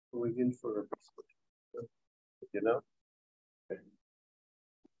going in for a you know? Okay.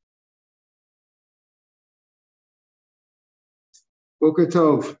 Boker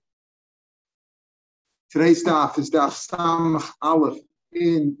Tov. Today's daf is daf Samach Aleph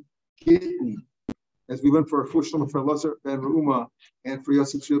in Gitin, as we went for a Fushlam for Lazar ben Reuma and for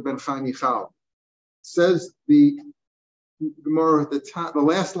Yosef Shua ben Chaim Yichal. Says the Gemara, the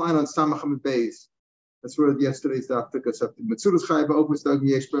last line on Samach Amid Beis. That's where yesterday's daf took us up to. Metzudas Chai ba'opus dag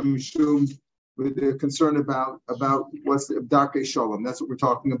yesh b'mishum. We're concerned about what's the Darkei Shalom. That's what we're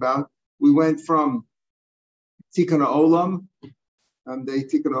talking about. We went from Tikkun Olam. They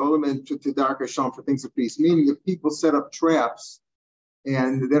Tikkun Olam and to Darkei Shalom for things of peace. Meaning, if people set up traps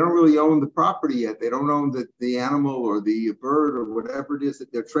and they don't really own the property yet, they don't own the animal or the bird or whatever it is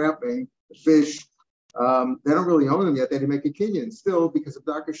that they're trapping, the fish. They don't really own them yet. They didn't make a kinyan. Still, because of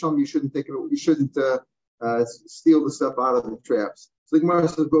Darkei Shalom, you shouldn't take it. You shouldn't steal the stuff out of the traps. So the Gemara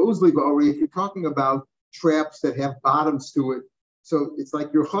says, if you're talking about traps that have bottoms to it, so it's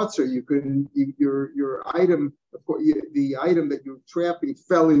like your chutzner. Your item, the item that you're trapping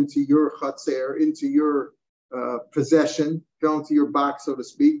fell into your chutzner, into your possession, fell into your box, so to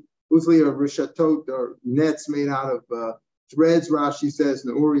speak. Uzli or rishatot, or nets made out of threads. Rashi says,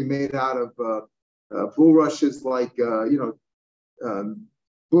 Neuri made out of bulrushes, like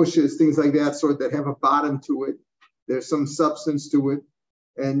bushes, things like that sort that have a bottom to it. There's some substance to it,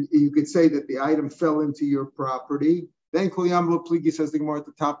 and you could say that the item fell into your property. Then Kuliyam Lo Pligi says the Gemara at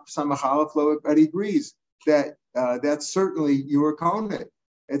the top of Samach Aleph, but he agrees that that's certainly your konet.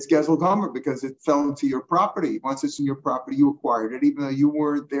 It's Gezel Gomer because it fell into your property. Once it's in your property, you acquired it, even though you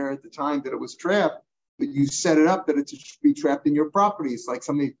weren't there at the time that it was trapped, but you set it up that it should be trapped in your property. It's like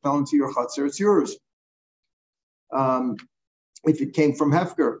something fell into your chutzner, it's yours. If it came from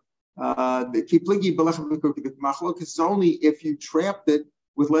Hefker. The kipligi the machlok is only if you trapped it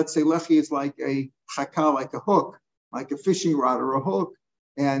with, let's say, lechi is like a chakal, like a hook, like a fishing rod or a hook,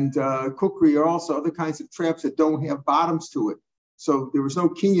 and kukri are also other kinds of traps that don't have bottoms to it. So there was no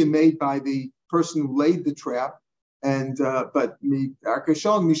kinyan made by the person who laid the trap, and but Darkei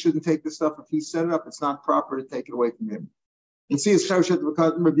Shalom, you shouldn't take the stuff if he set it up. It's not proper to take it away from him. And see, so he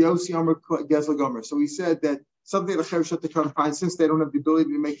said that something that Chev can't find, since they don't have the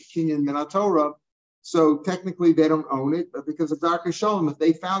ability to make a kinyan min Torah, so technically they don't own it. But because of Darkei Shalom, if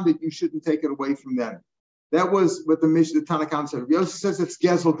they found it, you shouldn't take it away from them. That was what the Mishnah, the Tanakhama said. Yosef says it's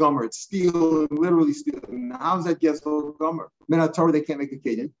Gezel Gomer, it's stealing, literally stealing. How is that Gezel Gomer? Min Torah, they can't make a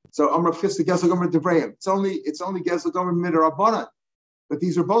kinyan. So Amr Chista Gezel Gomer Devrayim. It's only Gezel Gomer Mid Rabbanan. But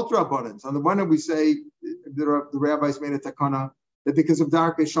these are both Rabbanans. On the one hand, we say the rabbis made a takana that because of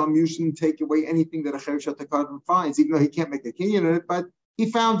Darkei Shalom, you shouldn't take away anything that a Chev Shetakad finds, even though he can't make a kinyan in it, but he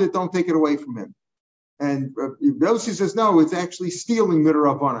found it, don't take it away from him. And Yossi says, no, it's actually stealing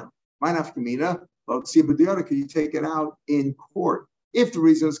Midrabanan. Ma'naf Kamina, could you take it out in court? If the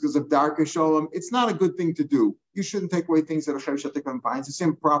reason is because of Darkei Shalom, it's not a good thing to do. You shouldn't take away things that a Chev Shetakad finds. It's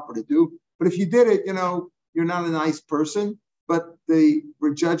improper to do. But if you did it, you're not a nice person, but the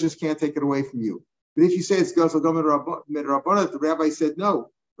judges can't take it away from you. But if you say it's Gezel Gomer Midrabanan, the rabbi said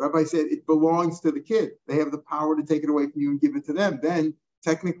no. The rabbi said it belongs to the kid. They have the power to take it away from you and give it to them. Then,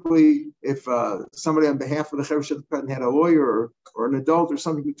 technically, if somebody on behalf of the Chev Shetakad had a lawyer or an adult or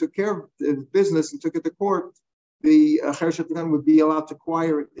something who took care of the business and took it to court, the Chev Shetakad would be allowed to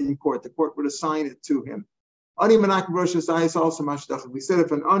acquire it in court. The court would assign it to him. Ani Manak Rosh Hashanah also mashdach. We said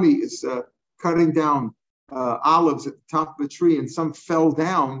if an ani is cutting down olives at the top of a tree and some fell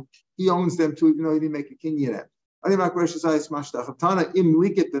down, he owns them too, even though he didn't make a kinyan yet.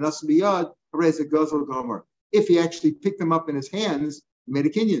 If he actually picked them up in his hands, he made a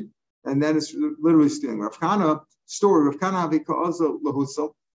kinyan, and then it's literally stealing. Rav Kana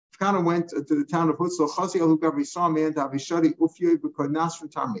went to the town of Hutzal. He saw a man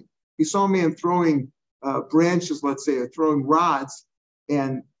He saw a man throwing branches, let's say, or throwing rods,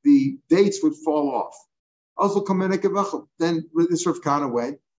 and the dates would fall off. Then this Rav Kana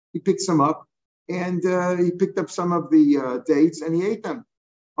went. He picked some up, and he picked up some of the dates, and he ate them.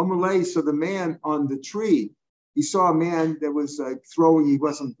 So the man on the tree, he saw a man that was throwing. He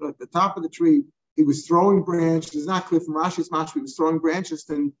wasn't at the top of the tree. He was throwing branches. It's not clear from Rashi's mashma. He was throwing branches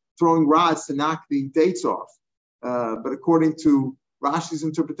and throwing rods to knock the dates off. But according to Rashi's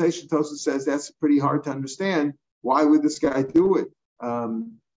interpretation, Tosafos says that's pretty hard to understand. Why would this guy do it?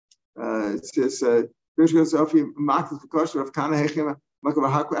 It says. How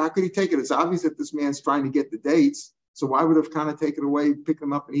could he take it? It's obvious that this man's trying to get the dates. So why would Rav Kana take it away, pick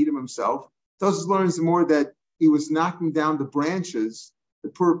them up, and eat them himself? Tosafos learns more that he was knocking down the branches. The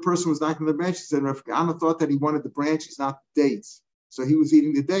poor person was knocking the branches, and Rav Kana thought that he wanted the branches, not the dates. So he was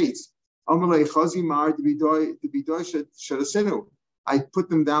eating the dates. I put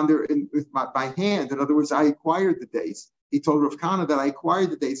them down there by hand. In other words, I acquired the dates. He told Rav Kana that I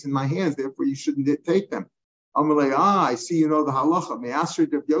acquired the dates in my hands, therefore you shouldn't take them. I see you know the halacha.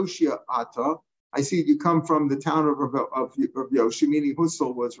 I see you come from the town of Yoshi, meaning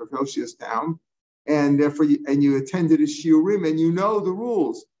Husel was Rav Yoshia's town, and therefore you attended his shiurim, and you know the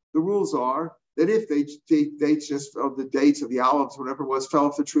rules. The rules are that if dates just of the dates of the olives, whatever it was, fell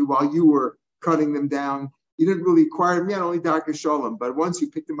off the tree while you were cutting them down, you didn't really acquire them yet, only Darkei Shalom. But once you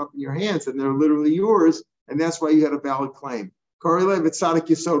picked them up in your hands, and they're literally yours, and that's why you had a valid claim. Korelev it's Tzadik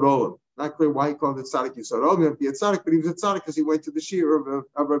Yisod Olam. Not clear why he called it Tzadik Yisod Olam. He would be a Tzadik, but he was a Tzadik because he went to the Shir of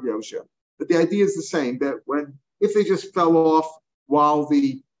Rav Yoshia. But the idea is the same, that if they just fell off while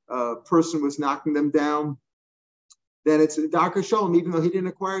the person was knocking them down, then it's a Darkei Shalom. Even though he didn't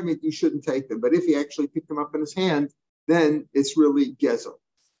acquire them, you shouldn't take them. But if he actually picked them up in his hand, then it's really Gezel.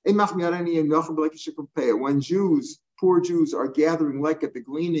 When poor Jews, are gathering leket, the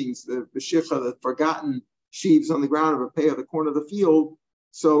gleanings, the beshicha, the forgotten sheaves on the ground of a pay at the corner of the field,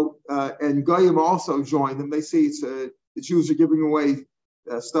 so and Goyim also join them. They say it's the Jews are giving away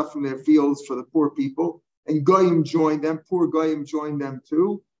stuff from their fields for the poor people, and Goyim join them. Poor Goyim join them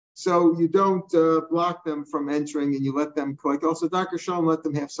too. So you don't block them from entering, and you let them collect. Also, Darkei Shalom, let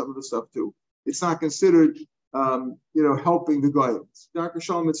them have some of the stuff too. It's not considered helping the Goyim. Darkei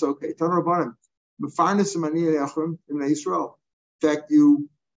Shalom, it's okay. In fact, you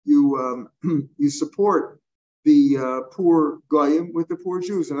support the poor Goyim with the poor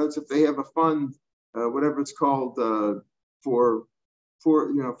Jews. And that's if they have a fund, whatever it's called, for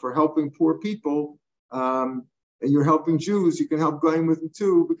helping poor people, and you're helping Jews, you can help Goyim with them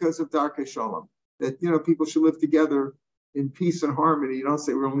too because of Darkei Shalom. That people should live together in peace and harmony. You don't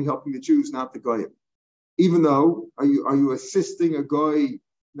say we're only helping the Jews, not the Goyim. Even though, are you assisting a Goy?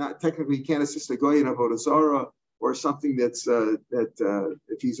 Not technically, you can't assist a Goy in Avodah Zarah or something that's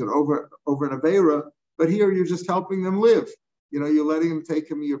if he's over an Aveira. But here you're just helping them live. You're letting them take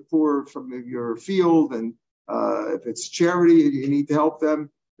them your poor from your field, and if it's charity, you need to help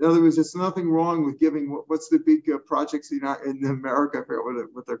them. In other words, it's nothing wrong with giving. What's the big projects in America? I forget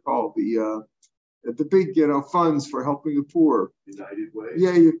what they're called. The big funds for helping the poor. United Way.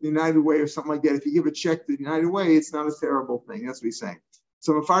 Yeah, United Way or something like that. If you give a check to the United Way, it's not a terrible thing. That's what he's saying.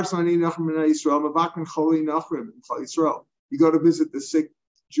 So you go to visit the sick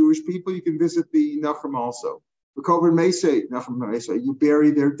Jewish people, you can visit the Nachum also. You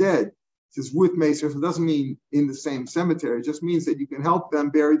bury their dead. It says with Mesa, so it doesn't mean in the same cemetery. It just means that you can help them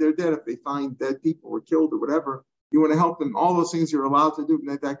bury their dead if they find dead people or killed or whatever. You want to help them. All those things you're allowed to do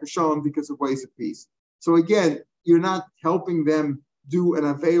because of ways of peace. So again, you're not helping them do an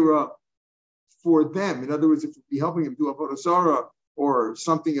Aveira for them. In other words, if you're helping them do a Avodah Zarah or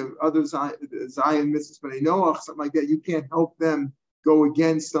something of other Zion, Mrs. B'nai Noach, something like that, you can't help them go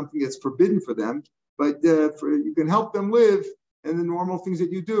against something that's forbidden for them. But you can help them live in the normal things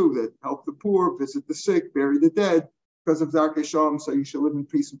that you do, that help the poor, visit the sick, bury the dead, because of Darkei Shalom. So you should live in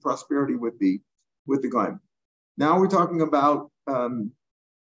peace and prosperity with the Goyim. Now we're talking about Darkei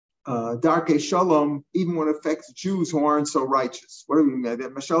Shalom, even when it affects Jews who aren't so righteous. What do we mean?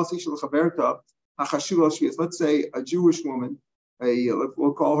 Let's say a Jewish woman,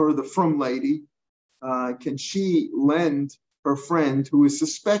 we'll call her the frum lady, can she lend her friend who is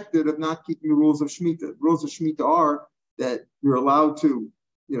suspected of not keeping the rules of Shemitah? The rules of Shemitah are that you're allowed to,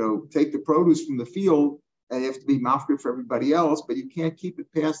 take the produce from the field, and you have to be mafkir for everybody else, but you can't keep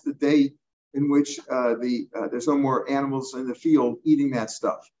it past the date in which there's no more animals in the field eating that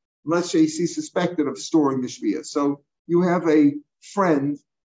stuff. Let's say she's suspected of storing the shviyah. So you have a friend,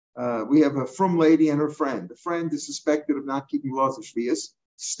 we have a frum lady and her friend. The friend is suspected of not keeping laws of shviyahs.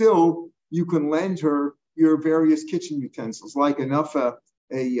 Still, you can lend her your various kitchen utensils, like a nafa,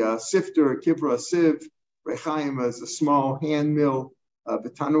 a sifter, a kibra, a sieve, rechaim as a small hand mill, a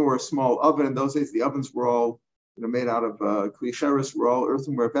tanur, a small oven. In those days, the ovens were all made out of klicheres, were all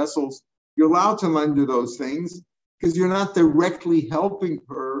earthenware vessels. You're allowed to lend her those things because you're not directly helping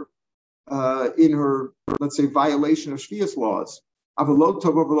her in her, let's say, violation of shviyas laws. But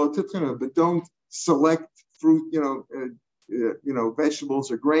don't select fruit,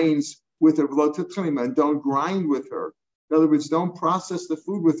 vegetables or grains with her, and don't grind with her. In other words, don't process the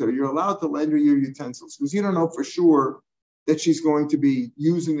food with her. You're allowed to lend her your utensils because you don't know for sure that she's going to be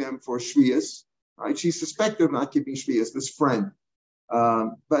using them for shviyas. Right? She's suspected of not keeping shviyas, this friend.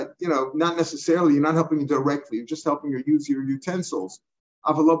 But not necessarily. You're not helping her directly. You're just helping her use your utensils.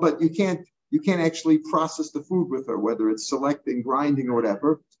 But you can't actually process the food with her, whether it's selecting, grinding, or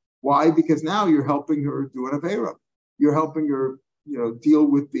whatever. Why? Because now you're helping her do an aveira. You're helping her deal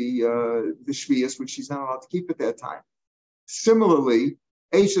with the shvius, which she's not allowed to keep at that time. Similarly,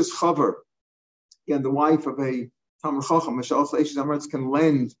 Eishes Chaver, again, the wife of a Talmud Chacham, also Eishes Amaretz can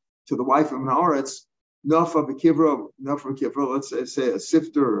lend to the wife of an Aretz, Nafa B'Kivra, let's say a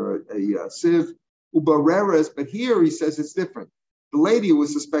sifter or a sieve, Ubareres, but here he says it's different. The lady who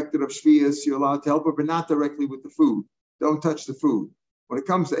was suspected of shvius, you're allowed to help her, but not directly with the food. Don't touch the food. When it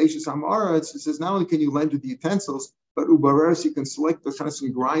comes to Eishes Amaretz, it says not only can you lend her the utensils, but Ubareres, you can select the chenes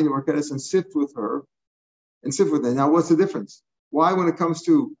and grind the marketes and sift with her. Now, what's the difference? Why, when it comes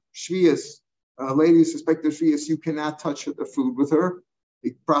to shvius, a lady who's suspected of shvius, you cannot touch the food with her,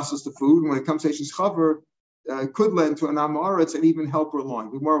 process the food. And when it comes to Eishes Chaver, could lend to an Amaretz and even help her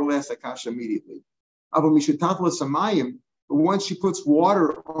along. The Gemara will ask that kasha immediately. But once she puts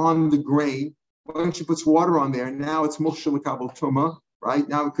water on the grain, once she puts water on there, now it's mukhshel l'kabel tuma, right?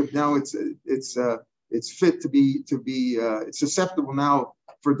 Now it's fit to be it's susceptible now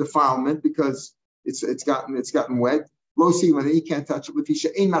for defilement because it's gotten wet. Lo sima, you can't touch it.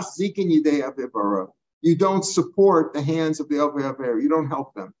 You don't support the hands of the Avei Avera. You don't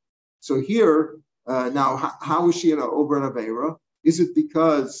help them. So here, now, how is she over an Avera? Is it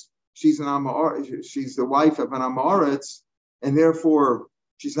because she's she's the wife of an Amaretz, and therefore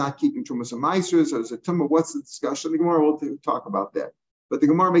she's not keeping Trumas and Meisers, or is it Tumah? What's the discussion? The Gemara will talk about that. But the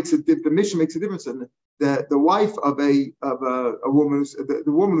Gemara the mission makes a difference. And the wife of a woman, the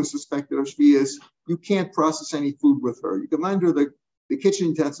woman who's suspected of shvius, you can't process any food with her. You can lend her the kitchen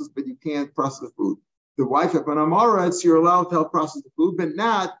utensils, but you can't process the food. The wife of an Amaretz, you're allowed to help process the food, but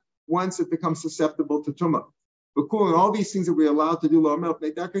not once it becomes susceptible to Tumah. But cool, and all these things that we're allowed to do,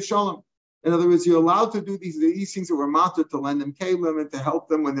 in other words, you're allowed to do these things that we're matter to lend them kalim and to help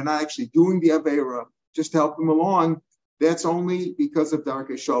them when they're not actually doing the Avera, just to help them along. That's only because of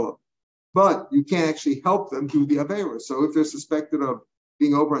Darkei Shalom. But you can't actually help them do the Avera. So if they're suspected of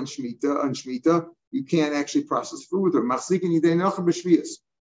being over on Shemitah, you can't actually process food with them.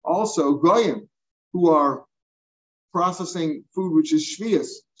 Also, Goyim, who are processing food which is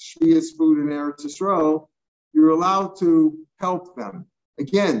shvius food in Eretz Yisrael, you're allowed to help them.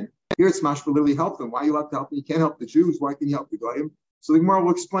 Again, here it's mashma literally help them. Why are you allowed to help them? You can't help the Jews. Why can you help the Goyim? So the Gemara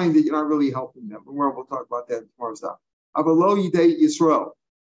will explain that you're not really helping them. The Gemara will talk about that tomorrow's stuff. Avalo Yidei Yisrael.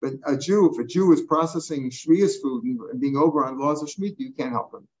 But if a Jew is processing shvius food and being over on laws of Shemitah, you can't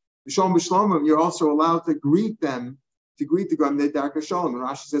help them. B'shalom b'shlomim, you're also allowed to greet them, to greet the Goyim, Darkei Shalom. And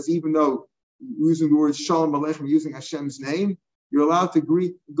Rashi says, even though using the word Shalom Aleichem, using Hashem's name, you're allowed to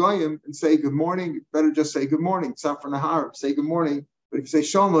greet Goyim and say good morning. You better just say good morning. Safar Nahar, say good morning. But if you say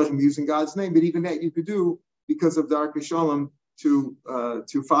Shalom Aleichem using God's name, but even that you could do because of Darkei Shalom to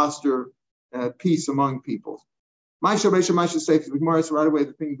foster peace among people. Maisha Seif, the Gemara is right away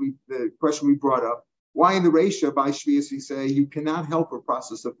the question we brought up. Why in the Reisha by Shvius we say you cannot help her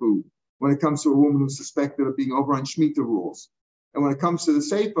process the food when it comes to a woman who's suspected of being over on Shemitah rules? And when it comes to the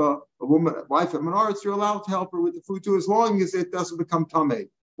Seifa, a wife of an Aretz, you're allowed to help her with the food too, as long as it doesn't become tamei.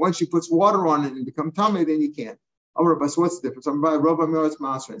 Once she puts water on it and become tamei, then you can't. So what's the difference? So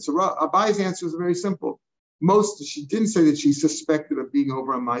Abai's answer is very simple. She didn't say that she's suspected of being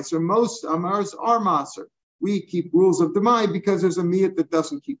over on Meiser. Most Amaretz are Maser. We keep rules of Demai because there's a miyat that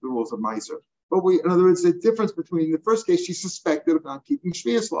doesn't keep the rules of Meiser. But in other words, the difference between the first case, she's suspected of not keeping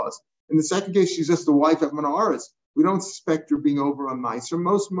Shvius laws. In the second case, she's just the wife of an Aretz. We don't suspect her being over on Meiser.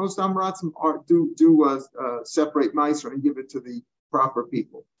 Most Amaratzim do separate Meiser and give it to the proper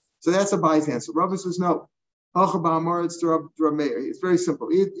people. So that's Abai's answer. Rabbi says no. It's very simple.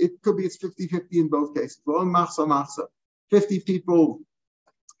 It could be it's 50-50 in both cases. 50 people,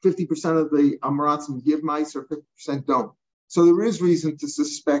 50% of the Amaratzim give Meiser, 50% don't. So there is reason to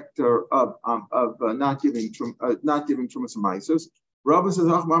suspect her of not giving Trumas and Meisers. Rabbi says,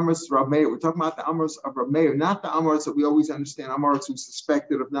 we're talking about the Amars of Rav Meir, not the Amars that we always understand, Amars who's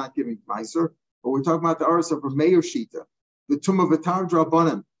suspected of not giving Meiser, but we're talking about the Amars of Rav Meir Shita, the Tumah V'tar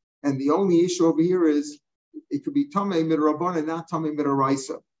Drabanan. And the only issue over here is it could be Tamei Midrabanan, not Tamei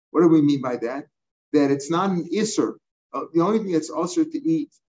Midaraisa. What do we mean by that? That it's not an Isser. The only thing that's also to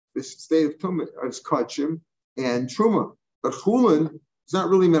eat the state of Tumah is Kachim and Truma. But Chulin is not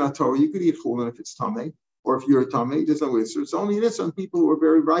really Minatorah. You could eat Chulin if it's Tamei. Or if you're a Tamei, there's no Isser. It's only this on people who are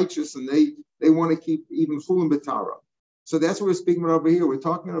very righteous and they want to keep even Chulin B'tara. So that's what we're speaking about over here. We're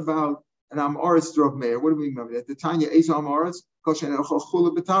talking about an Amaretz Rav Meir. What do we mean by that? The Tanya Ezo Amaretz, Koshen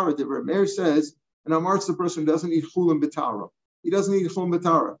Chulin B'tara. The Rav Meir says an Amaretz, the person who doesn't eat Chulin B'tara. He doesn't eat Chulin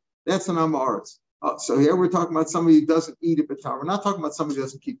B'tara. That's an Amaretz. So here we're talking about somebody who doesn't eat it B'tara. We're not talking about somebody who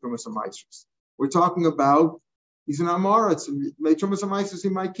doesn't keep Trumas and Meisers. We're talking about he's an Amaretz. Trumas and Meisers he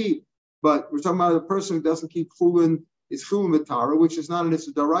might keep. But we're talking about a person who doesn't keep Chulin is chulin b'tara, which is not an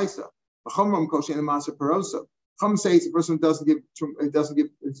issur daraisa. Chum says the person doesn't give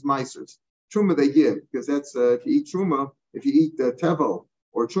his meisers. Truma they give, because that's if you eat truma, if you eat tevel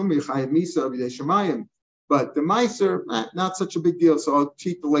or truma, you chayav misa b'dei shemayim. But the meiser, not such a big deal, so I'll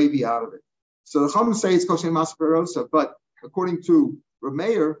cheat the Levi out of it. So the Chum say it's kosher masa perosa, but according to Rav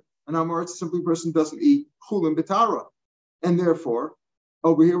Meir, an Amor, it's simply a person doesn't eat chulin b'tara, and therefore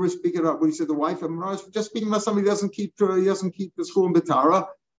over here we're speaking about what he said. The wife of Amor is just speaking about somebody who doesn't keep this chulin b'tara,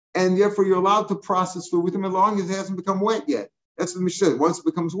 and therefore you're allowed to process food with him as long as it hasn't become wet yet. That's the Mishnah. Once it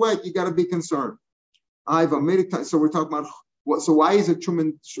becomes wet, you got to be concerned. So we're talking about what? So why is it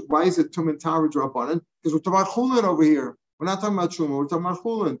tumen tara drabanan? Because we're talking about chulin over here. We're not talking about truma. We're talking about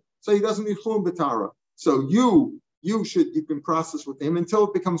chulin. So he doesn't need chulin b'tara. So you can process with him until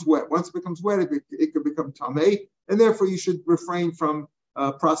it becomes wet. Once it becomes wet, it could become tamei, and therefore you should refrain from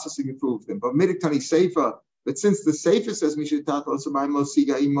processing the food with him. But midiktani seifa. But since the seifa says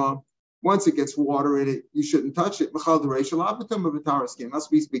once it gets water in it, you shouldn't touch it. Machal the reisha labatum of b'tara skin. Must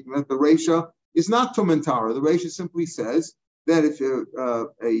be speaking that the reisha is not tumen tara. The reisha simply says that if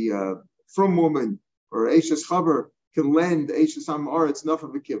a from woman or Eishes Chaber can lend Eishes Amar, it's enough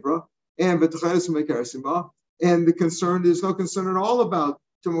of a kivra, and the concern, there's no concern at all about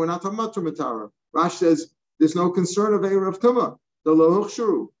Tumah. We're not talking about Tumah Tara. Rash says there's no concern of Eir of Tumah. The Lo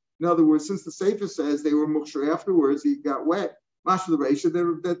Huchshuru. In other words, since the Sefer says they were Mukhshur afterwards, he got wet. Mash the Reisha,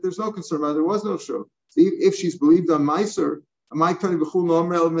 that there's no concern about it. There was no shur. If she's believed on Meiser, what do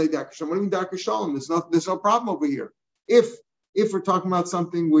you mean Darker Shalom? There's no problem over here. If we're talking about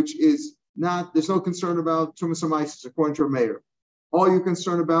something which is not, there's no concern about Tumas Amaisis, according to a mayor. All you're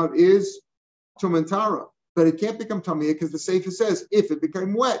concerned about is Tumantara. But it can't become Tamiyah because the Sefer says if it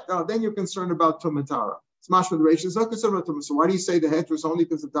became wet, then you're concerned about Tumantara. It's mashma the Reish is not concerned about Tumah. So why do you say the heter is only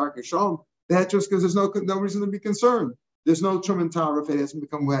because of Dark Shalom? The heter is because there's no reason to be concerned. There's no Tumantara if it hasn't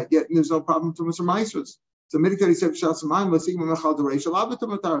become wet yet, and there's no problem Tumas Amaisis. So Midikari said Shasamayim, let's see Mechal the Reish, Alab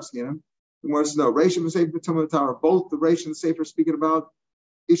Tumantara skin. The more says no, Reish and Sefer Tumantara. Both the Reish and the Sefer are speaking about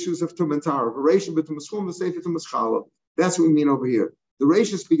issues of Tumantara. Reish but Tumaschulin, the Sefer Tumaschala. That's what we mean over here. The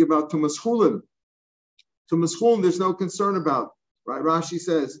Reish is speaking about Tumaschulin. Tumaschulin, there's no concern about, right? Rashi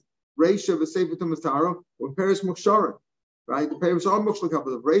says, Reisha v'sefer Tumatara, when Paris Muksharan, right? The Paris are Mukshakab.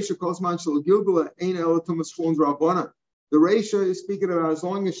 The Reisha calls man shal Gilgula, ain't ela Tumaschulin's Rabbana. The Reisha is speaking about as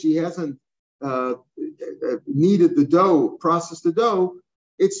long as she hasn't kneaded the dough, processed the dough,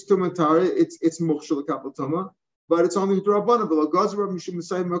 it's Tumatara, it's Mukshakab Tuma, but it's only Rabbana.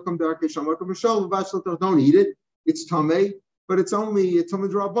 Don't eat it, it's Tameh, but it's only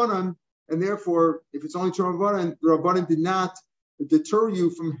Tumad Rabbanan. And therefore, if it's only Rabbanan, the Rabbanan did not deter you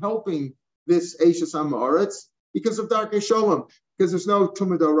from helping this Eishes Ha'aretz because of Darkei Shalom, because there's no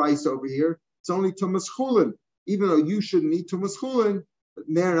Tumah D'Oraisa over here. It's only Tumas Chulin. Even though you shouldn't eat Tumas Chulin,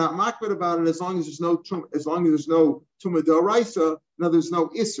 they're not makbid about it as long as there's no Tumah D'Oraisa. No, there's no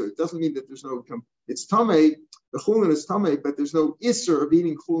Isser. It doesn't mean that there's no it's Tameh. The Chulin is Tameh, but there's no Isser of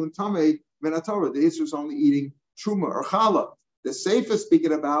eating Chulin Tameh Menatorah. The Isser is only eating Truma or Challah. The Sefer is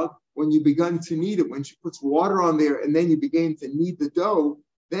speaking about when you begun to knead it, when she puts water on there and then you begin to knead the dough,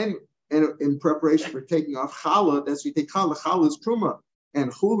 then in preparation for taking off challah, that's when you take challah. Challah is truma,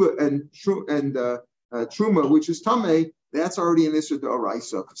 and chula and truma, which is tameh, that's already an issur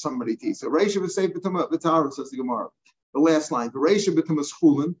d'oraisa for somebody to eat. So reisha v'seif b'tumah v'tara, says the Gemara. The last line, the reisha b'tumah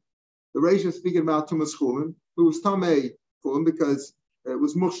schulin. The reisha is speaking about tumah schulin, who was tameh schulin because it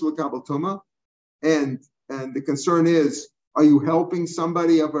was mushla kabel tumah, and the concern is, are you helping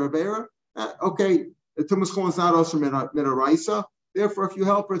somebody of a Avera? Okay, the Tumas Chulin is not also Midaraisa. Therefore, if you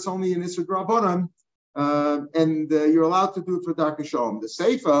help her, it's only in Isra Drabanan, and you're allowed to do it for Darkei Shalom. The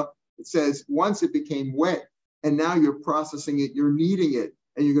Seifa, it says, once it became wet, and now you're processing it, you're kneading it,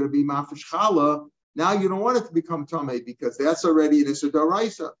 and you're going to be Mafish Challah, now you don't want it to become Tameh, because that's already in Isra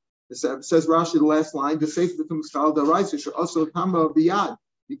Daraisa. It says Rashi, the last line, the Seifa Tumas Challah Daraisa should also Tama Biyad.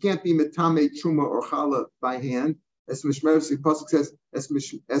 You can't be Metame Truma or Challah by hand. As Mishmeres, the Pasuk says, as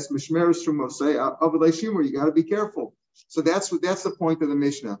Mishmeres Truma say, Avalei Shimur, you got to be careful. So that's the point of the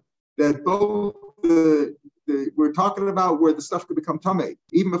Mishnah, that both we're talking about where the stuff could become tamei,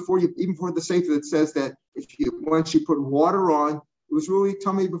 even before the Sefer that says that once you put water on, it was really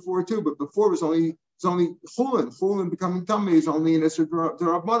tamei before too, but before it was only chulin becoming tamei is only in Isser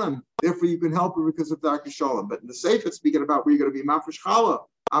D'Rabbanan. Therefore, you can help her because of Darkei Shalom. But in the Sefer, it's speaking about where you're going to be Mafish Challah.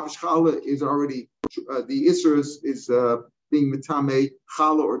 Mafish Challah is already the Isser is being Metame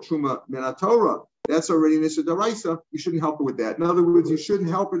Challah or Truma Menatorah. That's already an Isser D'Oraisa. You shouldn't help her with that. In other words, you shouldn't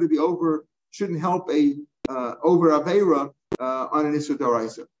help her to be over. Shouldn't help over Avera on an Isser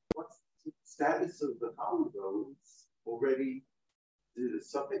D'Oraisa. What's the status of the Challah though? already the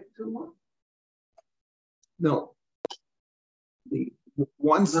subject to one? No.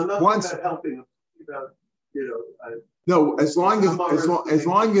 Once helping about no, as long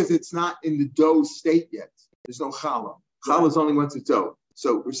as it's not in the dough state yet, there's no challah. Challah is only once it's dough.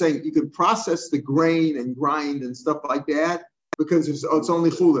 So we're saying you can process the grain and grind and stuff like that because it's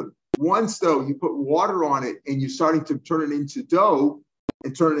only chulin. Once though you put water on it and you're starting to turn it into dough,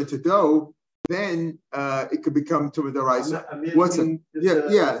 then it could become tumah d'oraisa. What's it?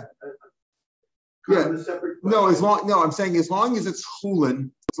 Yeah. No, I'm saying as long as it's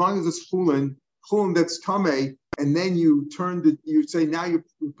chulin, chulin that's tameh, and then you say now you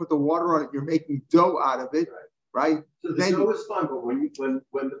put the water on it, you're making dough out of it, right? So the dough is fine, but when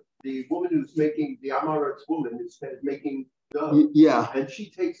the woman who's making the Amaret's woman is making dough, and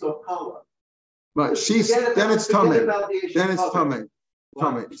she takes off challah, but it's tameh. Then it's tameh.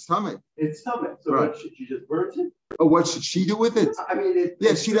 It's tameh. It's tameh. So what, should she just burn it? Oh, what should she do with it? I mean,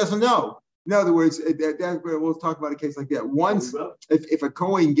 she doesn't know. In other words, we'll talk about a case like that. Once, if a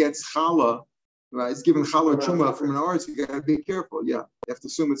Kohen gets challah, right, it's given challah truma from an artist, you got to be careful. Yeah, you have to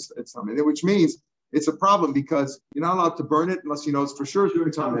assume it's tameh, which means it's a problem because you're not allowed to burn it unless you know it's for sure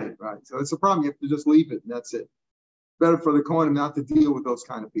tameh, right? So it's a problem. You have to just leave it, and that's it. Better for the Kohen not to deal with those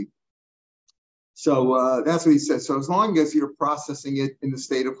kind of people. So that's what he says. So as long as you're processing it in the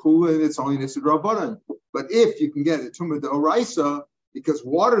state of chulin, it's only nisud rabbanan. But if you can get it tumah d'oraisa, because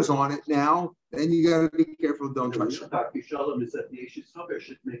water's on it now, then you got to be careful. Don't touch it. Dr. Shalom is that the Ashes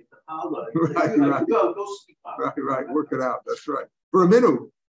should make the challah. Right. Go speak. Right. Work it out. That's right. For a minute,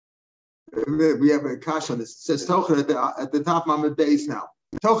 we have a kash on this. It says tochen at the top. Mamad base now.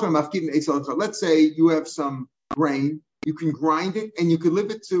 Tochen mafkidin eisel. Let's say you have some grain. You can grind it and you can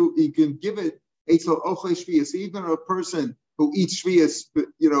give it eisel ochle shvius. Even a person who eats shvius,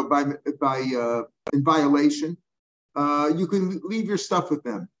 by in violation. You can leave your stuff with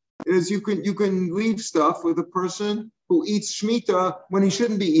them. It is you can leave stuff with a person who eats shmita when he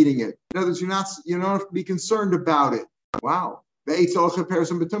shouldn't be eating it. In other words, you don't have to be concerned about it. Wow. They eat or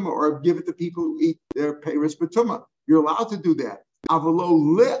give it to people who eat their peiros b'tumah. You're allowed to do that. But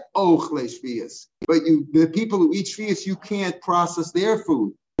the people who eat shvius, you can't process their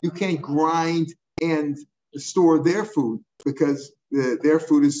food. You can't grind and store their food because their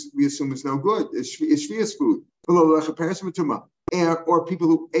food we assume is no good. It's shvius food. Or people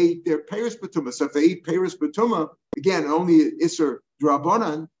who ate their peiros b'tumah. So if they eat peiros b'tumah, again, only isser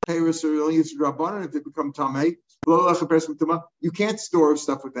drabanan. Peiros are only isser drabanan if they become tamei. You can't store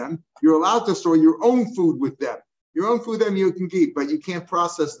stuff with them. You're allowed to store your own food with them. Your own food, them you can keep, but you can't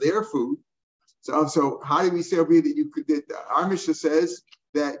process their food. So how do we say over here that you could? That our Mishnah says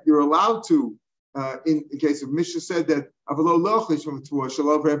that you're allowed to. In case of Mishnah said that avalo lochlish from Torah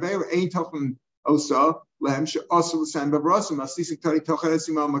shalom rebeir ain't talking osa lehem she'osa l'sam b'brasim asisik tari tochen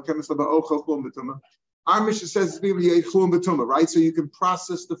esima makemes laba ochel chum b'tumah. Our Mishnah says people you eat chum b'tumah, right? So you can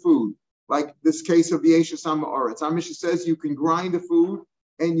process the food, like this case of the Eishes Sama Oretz. Our Mishnah says you can grind the food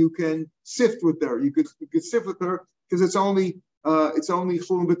and you can sift with her. You could sift with her because it's only chum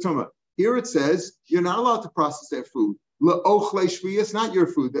b'tumah. Here it says you're not allowed to process their food. L'ochle shviyas, not your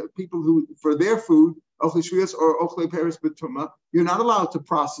food. The people who for their food, ochle shviyas or ochle peiros b'tumah, you're not allowed to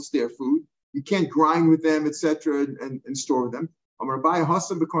process their food. You can't grind with them, etc., and store them. They were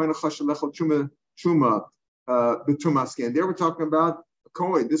talking about a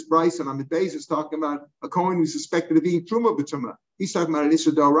Kohen. This Bryson on the base is talking about a Kohen who's suspected of eating truma b'tumah. He's talking about an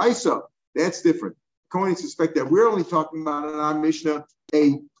issur d'oraisa. That's different. Kohen suspect that. We're only talking about in our Mishnah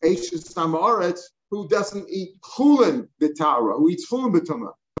a Eishes Sama Oretz who doesn't eat chulin b'tara, who eats chulin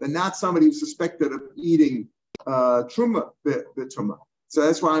b'tumah, but not somebody who's suspected of eating truma b'tumah. So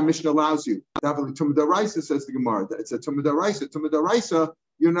that's why our Mishnah allows you. Definitely tumah d'oraisa, says the Gemara. It's a tumah d'oraisa. Tumah d'oraisa,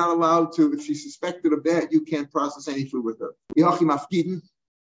 you're not allowed to, if she's suspected of that, you can't process any food with her.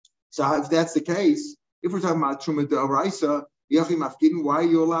 So if that's the case, if we're talking about tumah d'oraisa, why are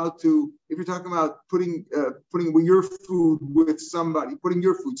you allowed to, if you're talking about putting your food with somebody,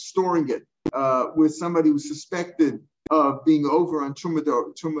 storing it with somebody who's suspected of being over on truma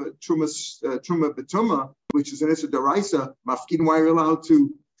b'tumah, which is an issur d'oraisa, mafkidin, why are you allowed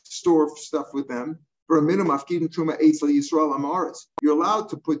to store stuff with them? For a minimum, mafkidin truma eitzel Yisrael amaretz. You're allowed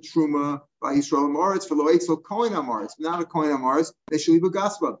to put truma by Yisrael amaretz for lo eitzel kohen amaretz, not a kohen amaretz. They should leave a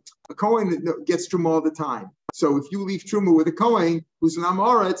gaspa. A kohen gets truma all the time. So if you leave truma with a kohen who's an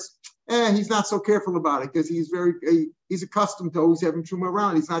amaretz, he's not so careful about it because he's accustomed to always having truma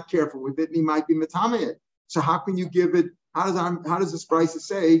around. He's not careful with it, and he might be metameh. So how can you give it? How does this Bryce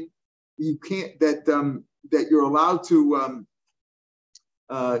say you can't that you're allowed to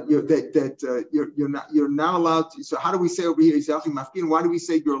you're not allowed to. So how do we say over here? Why do we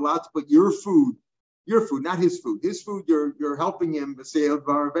say you're allowed to put your food, not his food? His food, you're helping him.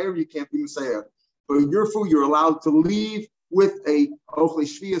 You can't be Messiah. But your food, you're allowed to leave with a ochle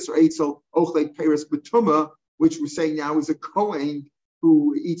shvius or eitzel ochle peres betuma, which we're saying now is a kohen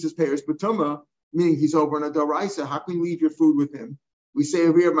who eats his peres betuma, meaning he's over on a doraisa. How can you leave your food with him? We say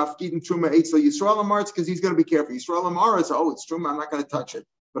over here, mafkidin truma eitzel Yisrael amaretz, because he's going to be careful. Yisrael amaretz, it's truma, I'm not going to touch it.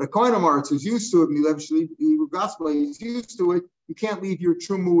 But a kohen amaretz who's used to it, he's used to it, you can't leave your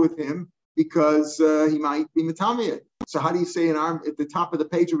truma with him because he might be metamiyah. So how do you say at the top of the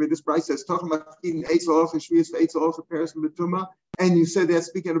page over this price says talking about eating eitzel ochel shvius eitzel ochel peres betuma, and you said that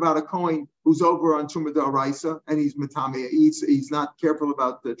speaking about a kohen who's over on truma d'oraisa and he's metamiyah, he's not careful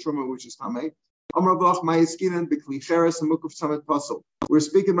about the truma which is tameh. We're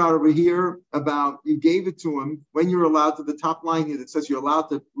speaking about over here about you gave it to him when you're allowed to the top line here that says you're allowed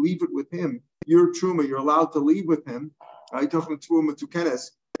to leave it with him. Your truma, you're allowed to leave with him. I talk about truma to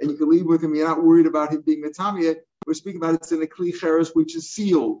kenes, and you can leave with him. You're not worried about him being metameh. We're speaking about it's in a kli cheres which is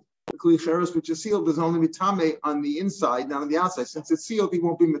sealed. The kli cheres which is sealed is only metameh on the inside, not on the outside. Since it's sealed, he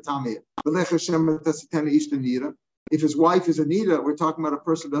won't be metameh. If his wife is a nida, we're talking about a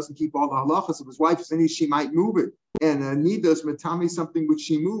person who doesn't keep all the halachas. If his wife is a nida, she might move it. And a nida is metame something which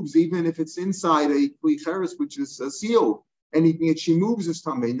she moves, even if it's inside a kli cheres which is sealed. Anything that she moves is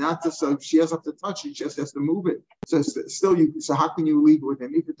tameh. Not just she has to touch it; she just has to move it. So still, so how can you leave it with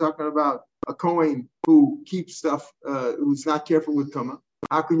him? If you're talking about a kohen who keeps stuff, who's not careful with tumah,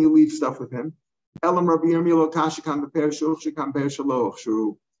 how can you leave stuff with him?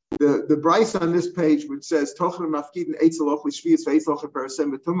 The Bryce on this page, which says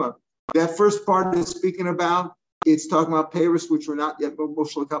that first part is speaking about, it's talking about peiros which were not yet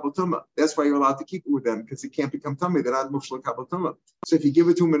mushal kabel tumah. That's why you're allowed to keep it with them, because it can't become tummy. They're not mushal kabel tumah. So if you give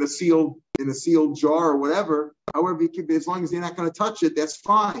it to them in a sealed jar or whatever, however you keep it, as long as you're not going to touch it, that's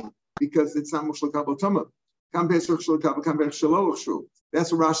fine, because it's not mushal kabel tumah. That's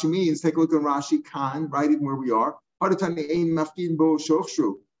what Rashi means. Take a look at Rashi Khan, right in where we are.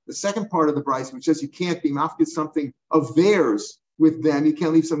 The second part of the Bryce, which says you can't be mafkid something of theirs with them, you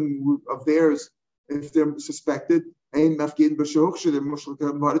can't leave something of theirs if they're suspected. Both of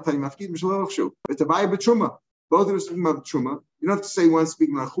us speaking about truma. You don't have to say one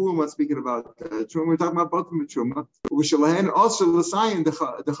speaking about chul, one speaking about truma. We're talking about both of them truma. Also,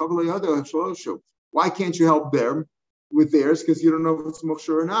 why can't you help them with theirs? Because you don't know if it's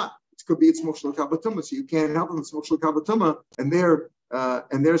moksher or not. It could be it's moksher kabatuma, so you can't help them. It's moksher kabatuma, and they're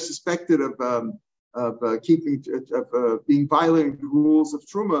suspected of being violating the rules of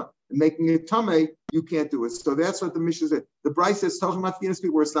truma and making it tameh. You can't do it. So that's what the Mishnah said. The Bryce says talking about the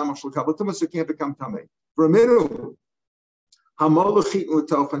people where it's not moksher kabatuma, so it can't become tameh. For a minute,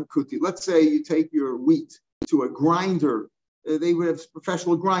 let's say you take your wheat to a grinder. They would have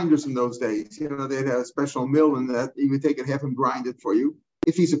professional grinders in those days. They'd have a special mill, and that you would take it, have him grind it for you.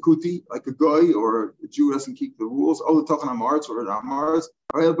 If he's a kuti, like a goy or a Jew doesn't keep the rules, the talking amaretz or amaretz,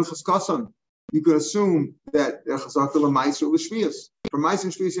 you could assume that from ma'aser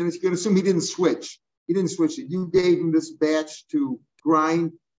shvius, you can assume he didn't switch. He didn't switch it. You gave him this batch to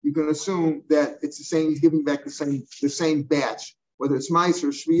grind. You can assume that it's the same. He's giving back the same batch, whether it's ma'aser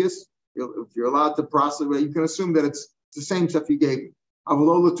or shvius. If you're allowed to process it, you can assume that it's the same stuff you gave him.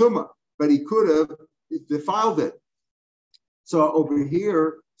 But he could have defiled it. So over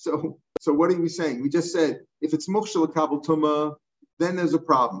here, so what are we saying? We just said if it's mushal kabel tuma, then there's a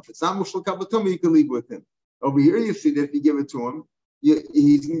problem. If it's not mushal kabel tuma, you can leave with him. Over here, you see that if you give it to him,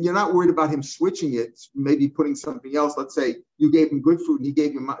 you're not worried about him switching it, maybe putting something else. Let's say you gave him good food and he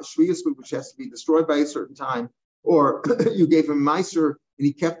gave him shviyas food, which has to be destroyed by a certain time, or you gave him meiser and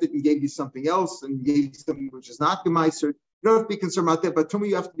he kept it and gave you something else and gave you something which is not the meiser. You don't have to be concerned about that, but tuma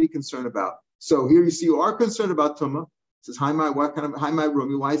you have to be concerned about. So here you see you are concerned about tuma. It says, hi my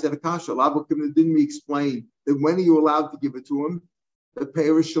room. Why is that a kasha? Didn't we explain that when are you allowed to give it to him? The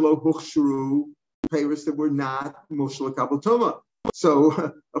peiros shelo huchshuru, peiros that were not mushal kabel tuma.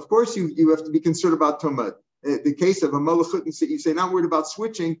 So of course you have to be concerned about tuma. The case of a malachut, you say not worried about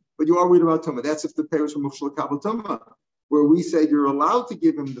switching, but you are worried about tuma. That's if the peiros were mushal kabel tuma. Where we said you're allowed to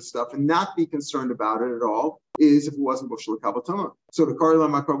give him the stuff and not be concerned about it at all is if it wasn't mushal kabel tuma. So the karila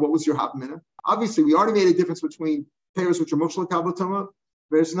makar, what was your hapmina? Obviously, we already made a difference between peiros which are mushal kabel tuma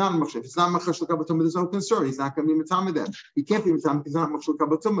versus not mushal. If it's not mushal kabel tuma, there's no concern. He's not going to be mitama then. He can't be mitama. He's not mushal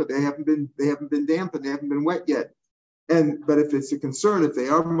kabel tuma. They haven't been damp and they haven't been wet yet. But if it's a concern, if they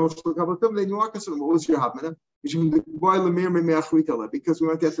are mushal kabel tuma, then you are concerned. What was your hapmina? Because we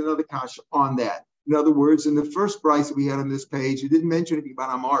want to ask another kash on that. In other words, in the first price that we had on this page, it didn't mention anything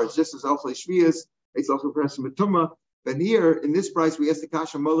about Amar. It's just as Ochle Shvias, it's also Presum Matuma. But here, in this price, we asked the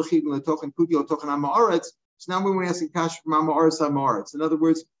Kasha Molachit and Latochen Kuti Latochen Amaretz. So now we want to ask the Kasha from Amaretz. In other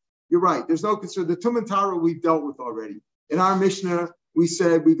words, you're right. There's no concern. The Tum and Tara we've dealt with already. In our Mishnah,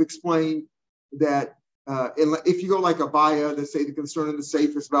 we've explained that if you go like a Baya, they say the concern in the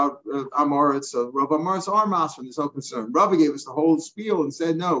safe is about Amaretz. So Rav Amaretz are Masr, and there's no concern. Rabbi gave us the whole spiel and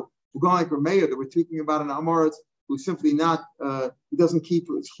said, no, we're going like Rameya, that we're speaking about an Amaretz who's simply not, he doesn't keep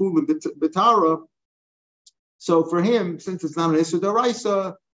his chul and Betara. So for him, since it's not an Issa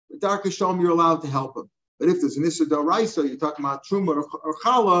D'Oraisa, the Dark Shalom, you're allowed to help him. But if there's an Issa D'Oraisa, you're talking about Truma or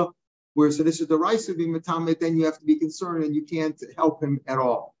Chala, whereas an Issa D'Oraisa being Matamet, then you have to be concerned and you can't help him at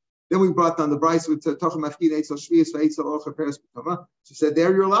all. Then we brought down the Bryce with Tochem Afkid Eitzel Shvius Eitzel Ocher Peres B'Tuma. She said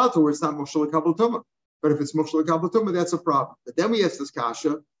there you're allowed to, where it's not Moshel Kabel Tuma. But if it's Moshel Kabel Tuma, that's a problem. But then we asked this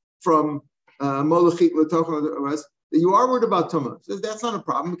Kasha from Molachit L'Tochem that you are worried about Tuma. Says that's not a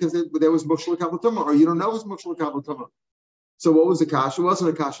problem because there was Moshel Kabel Tuma, or you don't know it was Moshel Kabel Tuma. So what was the Kasha? It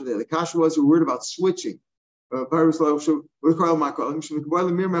wasn't a Kasha there. The Kasha was you're worried about switching. We want to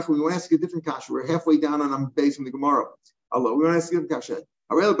ask a different Kasha. We're halfway down on base in the Gemara. Allah, we want to ask a different Kasha.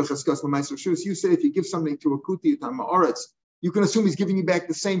 You said if you give something to a kuti Ma'aretz, you can assume he's giving you back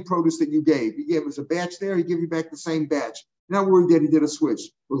the same produce that you gave. He gave us a batch there, he gave you back the same batch. You're not worried that he did a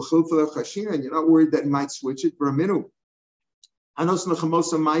switch. And you're not worried that he might switch it for a minute. Let's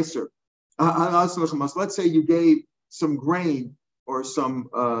say you gave some grain or some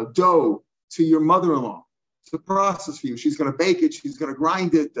dough to your mother-in-law. It's a process for you. She's going to bake it, she's going to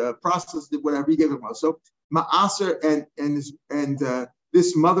grind it, process it, whatever you gave it. So Ma'aser and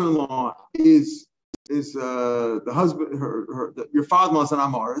this mother-in-law is the husband, your father-in-law's an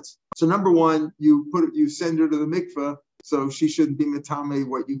Amaretz. So number one, you send her to the mikveh, so she shouldn't be metame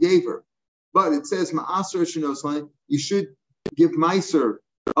what you gave her. But it says Ma'aser Shinoslan, you should give Meiser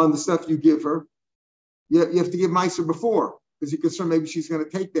on the stuff you give her. You have to give Meiser before, because you're concerned maybe she's going to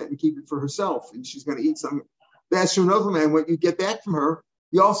take that and keep it for herself, and she's going to eat some. That's Shinoslan, and what you get back from her,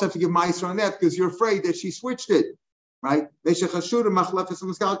 you also have to give Meiser on that because you're afraid that she switched it. Right? Because you're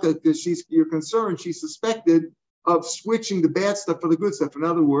concerned, she's suspected of switching the bad stuff for the good stuff. In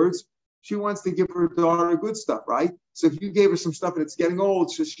other words, she wants to give her daughter good stuff, right? So if you gave her some stuff and it's getting old,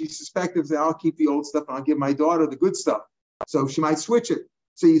 so she's suspected that I'll keep the old stuff and I'll give my daughter the good stuff. So she might switch it.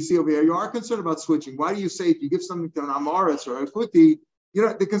 So you see over here, you are concerned about switching. Why do you say if you give something to an Amaretz or a Kuti,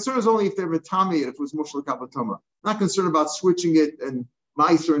 the concern is only if they're Matami, if it was Moshel Kabatoma. Not concerned about switching it and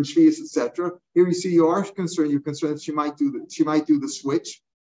Meiser and Shvius, etc. Here you see you are concerned. You're concerned that she might do the switch.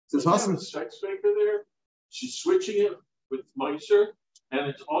 Says Hassan, a sex maker there. She's switching it with Meiser, and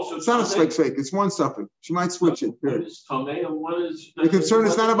it's also. It's not a sex maker. It's one suffix. She might switch it. One is Tameh and one is. The concern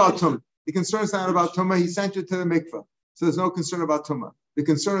is not about Tumah. The concern is not about Tumah. He sent it to the mikveh, so there's no concern about Tumah. The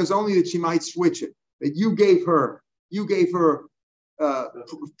concern is only that she might switch it. That you gave her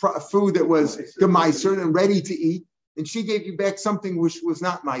food that was gemeiser and ready to eat. And she gave you back something which was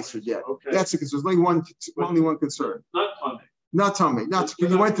not meiser yet. Okay. That's the concern. There's only one concern. Not Tameh. Not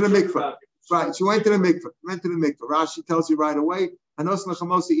you went to the mikveh. Right. She went to the mikveh. Rashi tells you right away.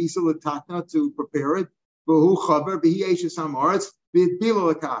 To prepare it.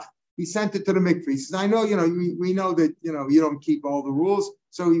 He sent it to the mikveh. He says, I know, we know that, you don't keep all the rules.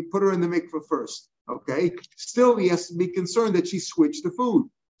 So he put her in the mikveh first. Okay. Still, he has to be concerned that she switched the food.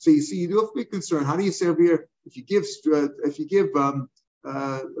 So you see, you do have to be concerned. How do you say over here, if you give גיטין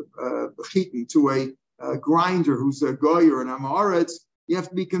to a grinder who's a goy or an Amaretz, you have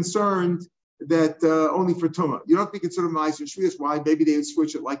to be concerned that only for Tumah. You don't have to be concerned of Meiser and Shvius. Why? Maybe they would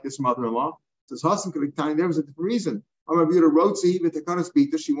switch it like this mother-in-law. Says Hassan could time there was a different reason. She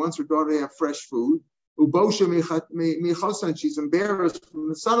wants her daughter to have fresh food. She's embarrassed from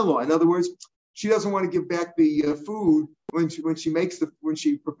the son-in-law. In other words, she doesn't want to give back the food when she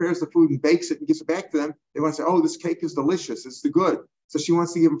prepares the food and bakes it and gives it back to them. They want to say, "Oh, this cake is delicious. It's the good." So she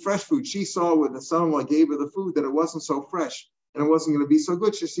wants to give them fresh food. She saw when the son-in-law gave her the food that it wasn't so fresh and it wasn't going to be so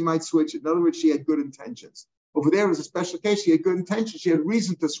good. So she might switch it. In other words, she had good intentions. Over there was a special case. She had good intentions. She had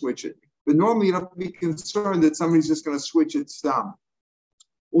reason to switch it. But normally you don't have to be concerned that somebody's just going to switch it stam.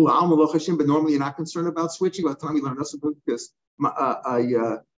 But normally you're not concerned about switching. By the time you learn this, because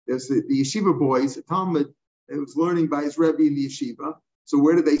there's the yeshiva boys, the Talmud, it was learning by his Rebbe in the yeshiva. So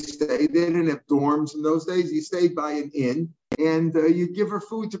where did they stay? They didn't have dorms in those days. You stayed by an inn, and you give her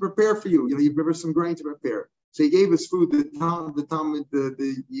food to prepare for you. You give her some grain to prepare. So he gave us food. The Talmud,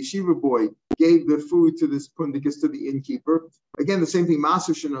 the yeshiva boy gave the food to this pundikus, to the innkeeper. Again, the same thing.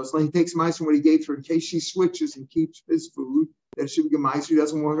 Maser Shanos. He takes Maser what he gave her in case she switches and keeps his food. that she would get meiser. He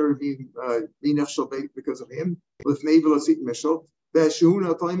doesn't want her to be nechshel because of him. With navel osit mishel.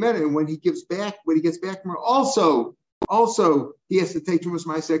 And when he gets back from her, also he has to take Trumas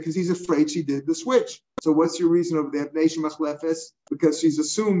Meiser because he's afraid she did the switch. So what's your reason over there? Because she's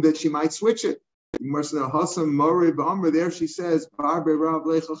assumed that she might switch it. There she says,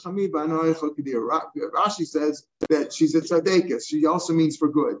 Rashi says that she's a tzaddikus. She also means for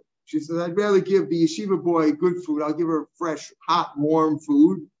good. She says, I'd rather give the yeshiva boy good food. I'll give her fresh, hot, warm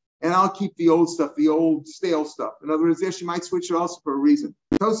food. And I'll keep the old stuff, the old stale stuff. In other words, there she might switch it also for a reason.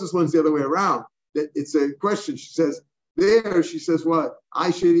 Tosfos learns the other way around. That it's a question. She says, what?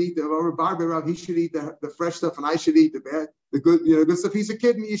 I should eat he should eat the fresh stuff, and I should eat the bad, the good, good stuff. He's a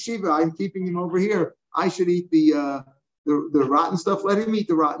kid in the yeshiva. I'm keeping him over here. I should eat the rotten stuff. Let him eat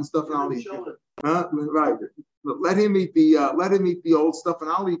the rotten stuff, and I'll eat it. Right. Let him eat the old stuff, and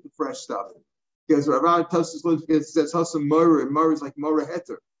I'll eat the fresh stuff. Because Rav Tosfos says Hasam Mora, and Mora is like Mora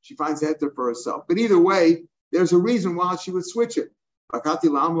Heter. She finds a heter for herself. But either way, there's a reason why she would switch it. We're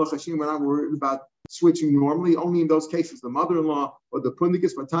not worried about switching normally, only in those cases. The mother-in-law or the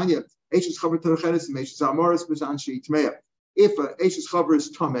pundikus batanya, Eishes chaver terecheres and Eishes amoris b'zan sheitmeya. If a Eishes chaver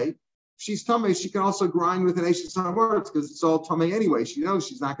is tamei, she's tamei, she can also grind with an Eishes amoris because it's all tamei anyway. She knows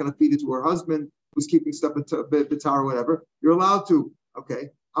she's not going to feed it to her husband who's keeping stuff bitar or whatever. You're allowed to,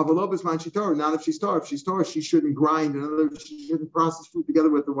 okay. Avalov is man shitor. Not if she's tar. If she's tar, she shouldn't grind. In other words, she shouldn't process food together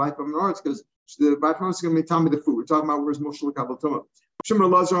with the wife of an oritz because the wife of an oritz is going to be tummy the food. We're talking about where's Moshe L'Kabel Tumah. Shimon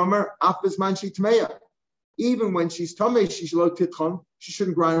Lazar Omer, Af is man shitmeya. Even when she's tummy, she's lo titchon. She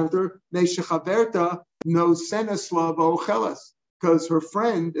shouldn't grind with her. Neishachaverta no senaslav ochelas. Because her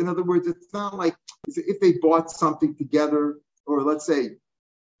friend, in other words, it's not like if they bought something together, or let's say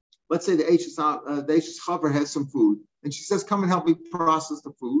the Eishes Chaver has some food. And she says, come and help me process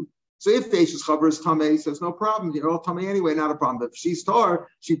the food. So if the Eishes Chaver is tamei, he says, no problem. You're all tamei anyway, not a problem. But if she's tar,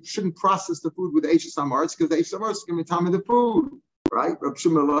 she shouldn't process the food with Eishes Amoritz because the Eishes Amoritz is going to be tamei the food, right? Reb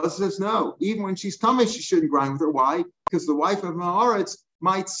Shmuel says, no. Even when she's tamei, she shouldn't grind with her. Why? Because the wife of Amoritz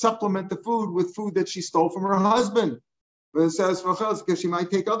might supplement the food with food that she stole from her husband. But it says, because she might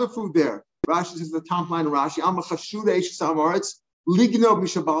take other food there. Rashi says the top line of Rashi, Amma Chashuda Eishes Amoritz,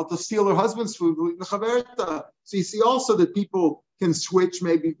 to steal her husband's food. So you see also that people can switch.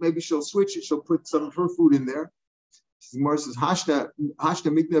 Maybe she'll switch it. She'll put some of her food in there. Gemara says hashna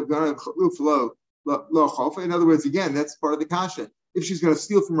in other words, again, that's part of the kasha. If she's going to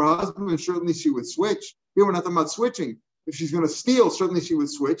steal from her husband, certainly she would switch. Here we're not talking about switching. If she's going to steal, certainly she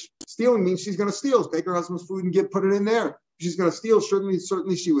would switch. Stealing means she's going to steal. Take her husband's food and put it in there. If she's going to steal,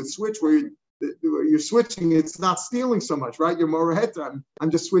 certainly she would switch. Where you're switching, it's not stealing so much, right? You're more ahead. I'm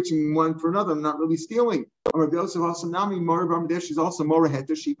just switching one for another. I'm not really stealing. She's also more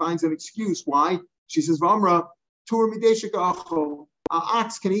ahead. She finds an excuse. Why? She says, Vamra, an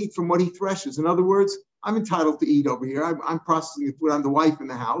ox can eat from what he threshes. In other words, I'm entitled to eat over here. I'm processing the food. I'm the wife in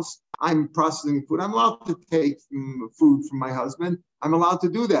the house. I'm processing the food. I'm allowed to take food from my husband. I'm allowed to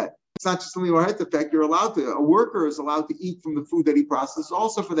do that. It's not just only the fact you're allowed to. A worker is allowed to eat from the food that he processes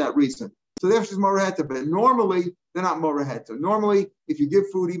also for that reason. So therefore she's moraheta, but normally they're not moraheta. Normally, if you give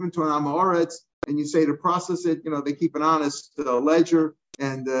food even to an amoretz and you say to process it, they keep an honest ledger,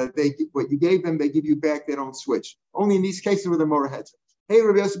 and what you gave them, they give you back. They don't switch. Only in these cases where they're moraheta. Hey,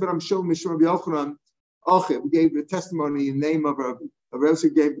 Rabbi Yosef, I'm sure Mishra Rabbi Yochanan. We gave a testimony in name of Rabbi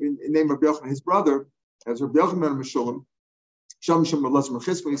Yosef gave in name of Rabbi Yochanan, his brother, as Rabbi Yochanan Mishulam. Shem Shem Rabbi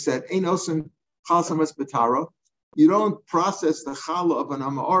he said, "Ein osin chasamas betara." You don't process the challah of an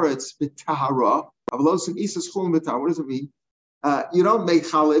amoretz b'tahara. Avlosin isas chulin b'tahara. What does it mean? You don't make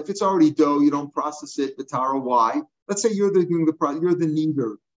challah if it's already dough. You don't process it b'tahara. Why? Let's say you're the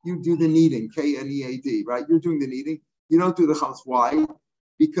kneader. You do the kneading. K-N-E-A-D. Right? You're doing the kneading. You don't do the challah. Why?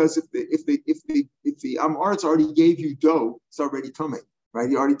 Because if the amoretz already gave you dough, it's already tamei. Right?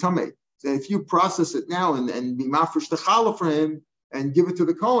 You already tamei. So if you process it now and be mafresh the challah for him and give it to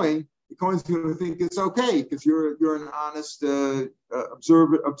the kohen, the Kohen's going to think it's okay because you're an honest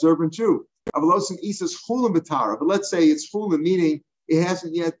observant Jew. But let's say it's chulin, meaning it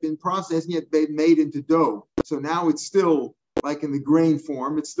hasn't yet been processed, hasn't yet been made into dough. So now it's still like in the grain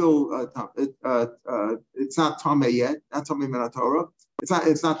form. It's still it's not tamei yet, not tamei min Torah.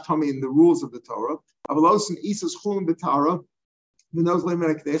 It's not tamei in the rules of the Torah. What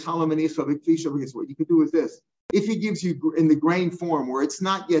you could do is this. If he gives you in the grain form where it's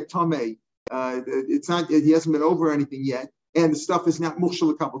not yet tamei, he hasn't been over anything yet, and the stuff is not mushal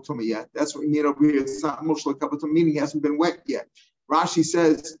l'kabel tumah yet. That's what we mean over here. It's not mushal l'kabel tumah, meaning it hasn't been wet yet. Rashi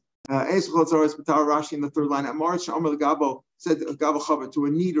says, Rashi in the third line, said to a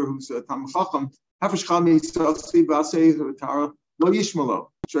kneader who's a Tam Chacham, Hafish Chami Sasi Basei Tara Lo Yishmalo.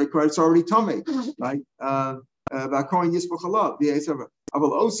 It's already tummy, right?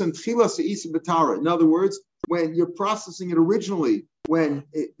 In other words, when you're processing it originally, when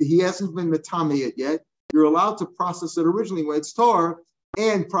he hasn't been metame yet, you're allowed to process it originally when it's tar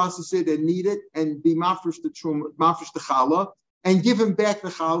and process it and knead it and be mafresh the challah and give him back the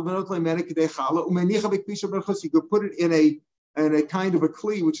challah. You could put it in a kind of a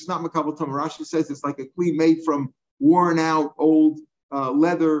kli, which is not makabel tamar. Rashi says it's like a kli made from worn out old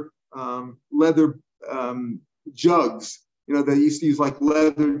leather jugs. They used to use like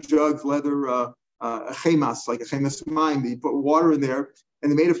leather jugs, leather chemas, like a chemas mine. They put water in there,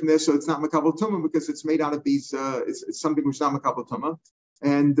 and they made it from there, so it's not makabel tumah because it's made out of these. It's something which is not makabel tumah,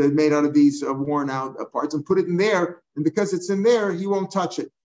 and made out of these worn out parts, and put it in there. And because it's in there, he won't touch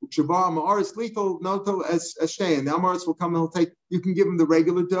it. The Amaretz will come and he'll take. You can give him the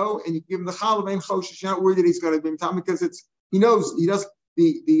regular dough, and you can give him the challah and choshesh. You're not worried that he's going to be mitam because he knows he does.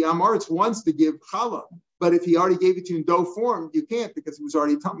 The Amaretz wants to give challah, but if he already gave it to you in dough form, you can't because he was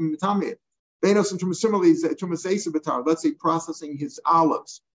already mitam. Similarly, let's say processing his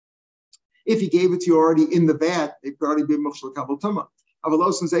olives. If he gave it to you already in the vat, it could already be mushal kabel tumah.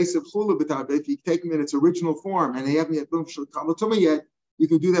 If you take them in its original form and they haven't yet mushal kabel tumah yet, you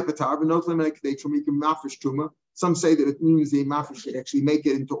can do that betar. But no limit you can mafresh truma. Some say that it means the mafresh can actually make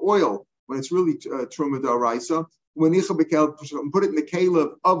it into oil when it's really truma daraisa. When put it in the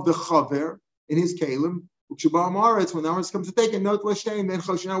caleb of the chaver in his caleb. When the Amaretz comes to take it, note l'shtein, then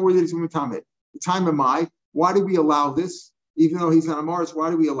choshesh where he's going to tam it. The time of my, why do we allow this? Even though he's on Amaretz, why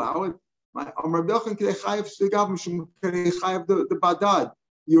do we allow it? The badad.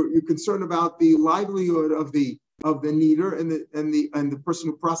 You're concerned about the livelihood of the kneader and the person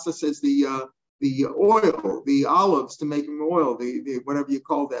who processes the oil, the olives to make them oil, the whatever you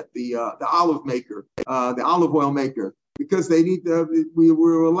call that, the olive maker, the olive oil maker. Because they need we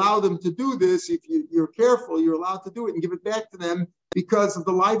will allow them to do this. If you're careful, you're allowed to do it and give it back to them because of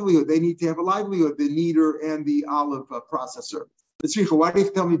the livelihood. They need to have a livelihood, the kneader and the olive processor. Why do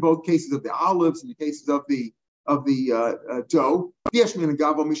you tell me both cases of the olives and the cases of the dough? So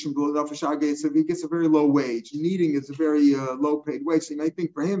he gets a very low wage. Kneading is a very low paid wage. So you might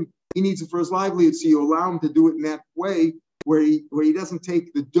think for him, he needs it for his livelihood. So you allow him to do it in that way where he doesn't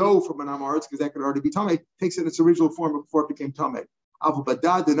take the dough from an Amaretz because that could already be tamei, takes it in its original form before it became tamei. An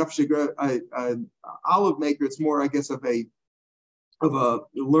olive maker, it's more, I guess, of a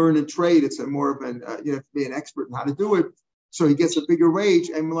learned trade. It's more of an you have to be an expert in how to do it. So he gets a bigger wage,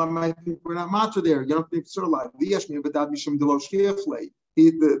 and we're not matzah there. You don't think it's sort of like the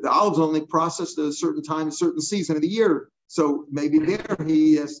olives only processed at a certain time, a certain season of the year. So maybe there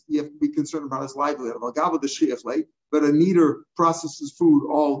you have to be concerned about his livelihood. But a kneader processes food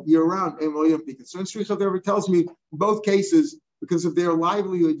all year round, and you have to be concerned. Shricha there tells me in both cases, because of their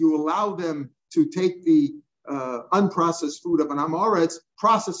livelihood, you allow them to take the unprocessed food of an Amaretz,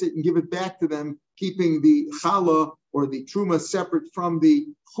 process it, and give it back to them, keeping the challah or the truma separate from the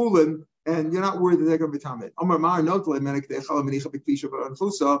chulin, and you're not worried that they're going to be tamid. Amar Mar notle menik de challah menicha b'kfisha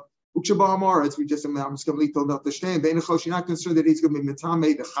v'anchusa. Ukshaba Amaretz, we just understand. You're not concerned that he's going to be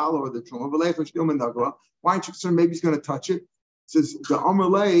mitame the challah or the truma. Why aren't you concerned? Maybe he's going to touch it. It says the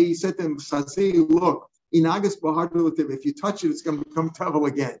Amalei, he said to him, Chazi, look, if you touch it, it's going to become tavel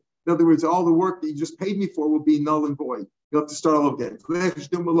again. In other words, all the work that you just paid me for will be null and void. You'll have to start all over again.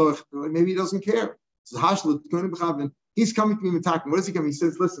 Maybe he doesn't care. He's coming to me and talking. What does he come? He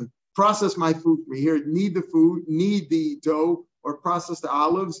says, listen, process my food for me here. Knead the food, knead the dough, or process the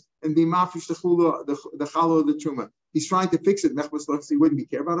olives, and be mafish the challah, the truma. He's trying to fix it. He wouldn't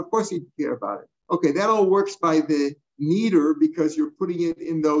care about it. Of course he'd care about it. Okay, that all works by the kneader because you're putting it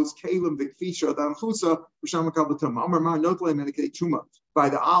in those kalim, the kfisha, the anchusa, by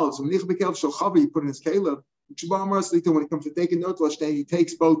the olives. When you put in his kalim, when it comes to taking note, he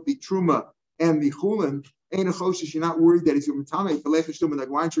takes both the truma and the chulin. You're not worried that he's going to tame. Like,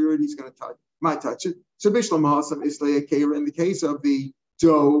 why aren't you worried he's going to touch? Might touch it. So Bishlam Hasam is like in the case of the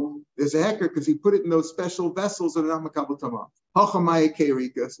dough, there's a hecker because he put it in those special vessels that are not makabel tamah.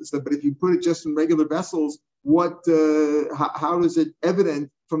 But if you put it just in regular vessels, how is it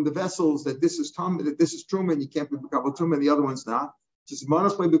evident from the vessels that this is tam, that this is truma and you can't put makabel tamah and the other one's not? You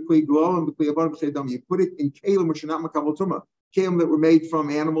put it in kalim which are not makabel tamah. Kalim that were made from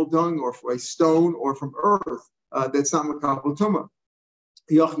animal dung or from a stone or from earth, that's not makabel tamah.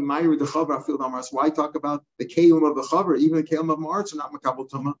 Why talk about the kalim of the chaver? Even the kalim of Amaretz are not makabel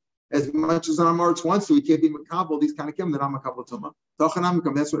tamah. As much as an Amaretz wants to, he can't be makabel. These kind of kalim that are makabel tamah.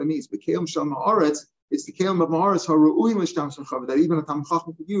 That's what it means. But kalim shel Amaretz, It's the kelim of maharas haru'uim l'shtam shachava that even a tam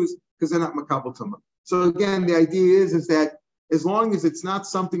chacham could use because they're not makabel tumah. So again, the idea is that as long as it's not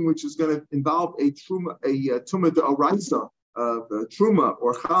something which is going to involve a tumah d'oraisa of truma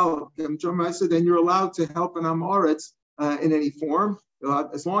or chal, then you're allowed to help an amaretz in any form,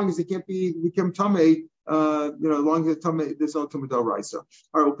 as long as it can't become tamei. As long as it's tamei, there's no tumah d'oraisa. All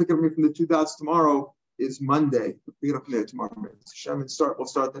right, we'll pick it up from the 2 dots tomorrow. Is Monday. We'll pick it up from there tomorrow. We'll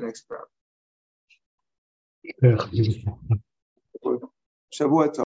start the next paragraph. Shavuot.